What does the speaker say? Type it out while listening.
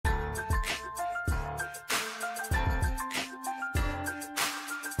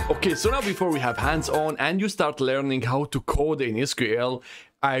Okay, so now before we have hands-on and you start learning how to code in SQL,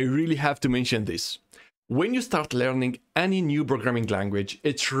 I really have to mention this. When you start learning any new programming language,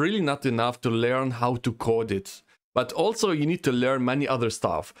 it's really not enough to learn how to code it. But also you need to learn many other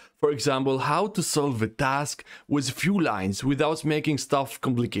stuff. For example, how to solve a task with few lines without making stuff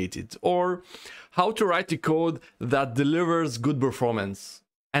complicated. Or how to write a code that delivers good performance.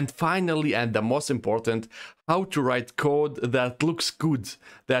 And finally, and the most important, how to write code that looks good,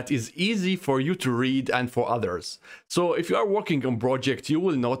 that is easy for you to read and for others. So if you are working on project, you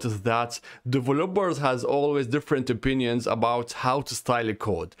will notice that developers has always different opinions about how to style a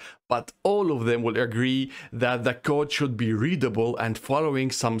code, but all of them will agree that the code should be readable and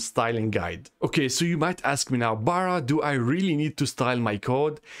following some styling guide. Okay, so you might ask me now, Bara, do I really need to style my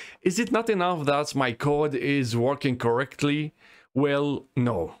code? Is it not enough that my code is working correctly? Well,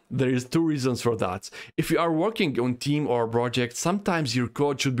 no, there is two reasons for that. If you are working on team or project, sometimes your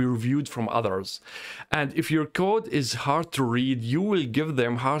code should be reviewed from others. And if your code is hard to read, you will give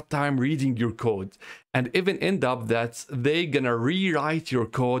them hard time reading your code and even end up that they gonna rewrite your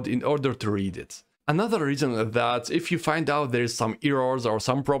code in order to read it. Another reason is that if you find out there's some errors or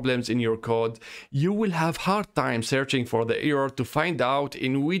some problems in your code, you will have hard time searching for the error to find out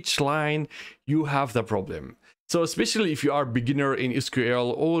in which line you have the problem. So especially if you are a beginner in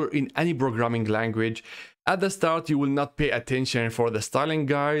SQL or in any programming language, at the start you will not pay attention for the styling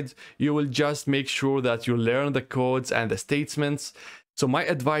guide. You will just make sure that you learn the codes and the statements. So my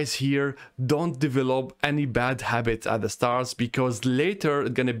advice here, don't develop any bad habits at the start because later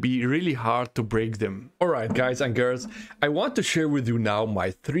it's gonna be really hard to break them. Alright guys and girls, I want to share with you now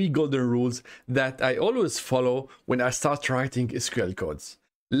my 3 golden rules that I always follow when I start writing SQL codes.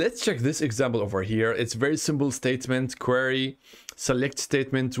 Let's check this example over here. It's very simple statement, query, select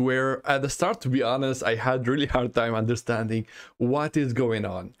statement, where at the start, to be honest, I had really hard time understanding what is going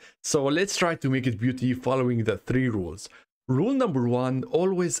on. So let's try to make it beauty following the 3 rules. Rule number 1,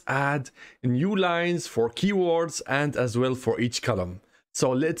 always add new lines for keywords and as well for each column.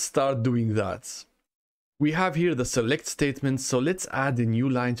 So let's start doing that. We have here the select statement. So let's add the new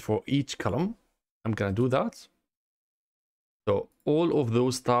lines for each column. I'm gonna do that. So all of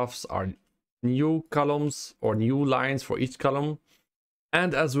those stuffs are new columns or new lines for each column.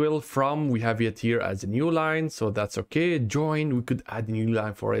 And as well from, we have it here as a new line. So that's okay. Join, we could add a new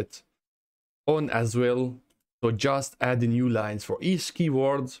line for it. On as well. So just add the new lines for each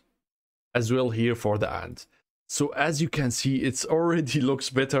keyword as well here for the and. So as you can see, it's already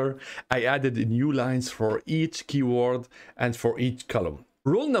looks better. I added new lines for each keyword and for each column.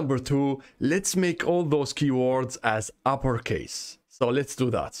 Rule number 2, let's make all those keywords as uppercase. So let's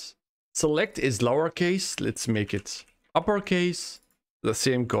do that. Select is lowercase, let's make it uppercase. The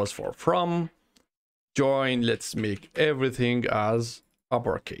same goes for from. Join, let's make everything as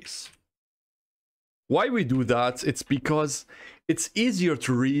uppercase. Why we do that? It's because it's easier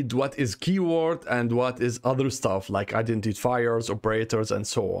to read what is keyword and what is other stuff like identifiers, operators, and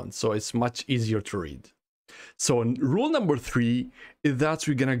so on. So it's much easier to read. So rule number 3 is that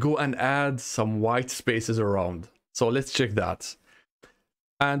we're gonna go and add some white spaces around. So let's check that.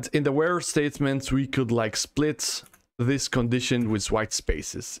 And in the where statements, we could like split this condition with white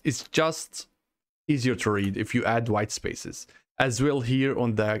spaces. It's just easier to read if you add white spaces. As well here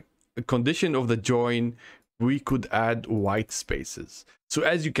on the condition of the join, we could add white spaces. So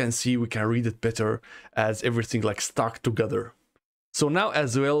as you can see, we can read it better as everything like stuck together. So now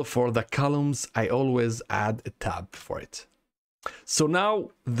as well for the columns, I always add a tab for it. So now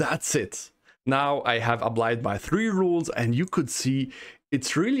that's it. Now I have applied my 3 rules and you could see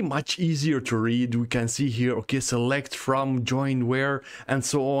it's really much easier to read. We can see here, okay, select, from, join, where, and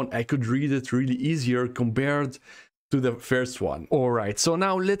so on. I could read it really easier compared to the first one. All right, so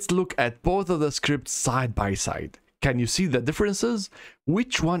now let's look at both of the scripts side by side. Can you see the differences?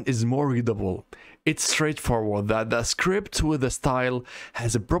 Which one is more readable? It's straightforward that the script with the style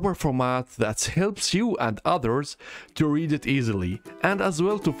has a proper format that helps you and others to read it easily and as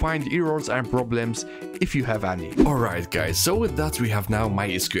well to find errors and problems if you have any. Alright guys, so with that we have now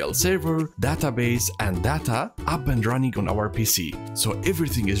MySQL server, database and data up and running on our PC. So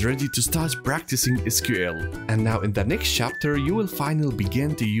everything is ready to start practicing SQL. And now in the next chapter you will finally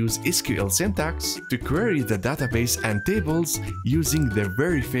begin to use SQL syntax to query the database and tables using the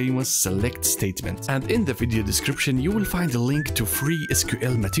very famous select statement. And in the video description you will find a link to free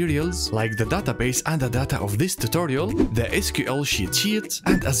SQL materials like the database and the data of this tutorial, the SQL sheet,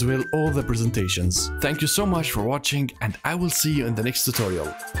 and as well all the presentations. Thank you so much for watching and I will see you in the next tutorial.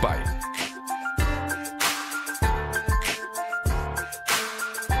 Bye.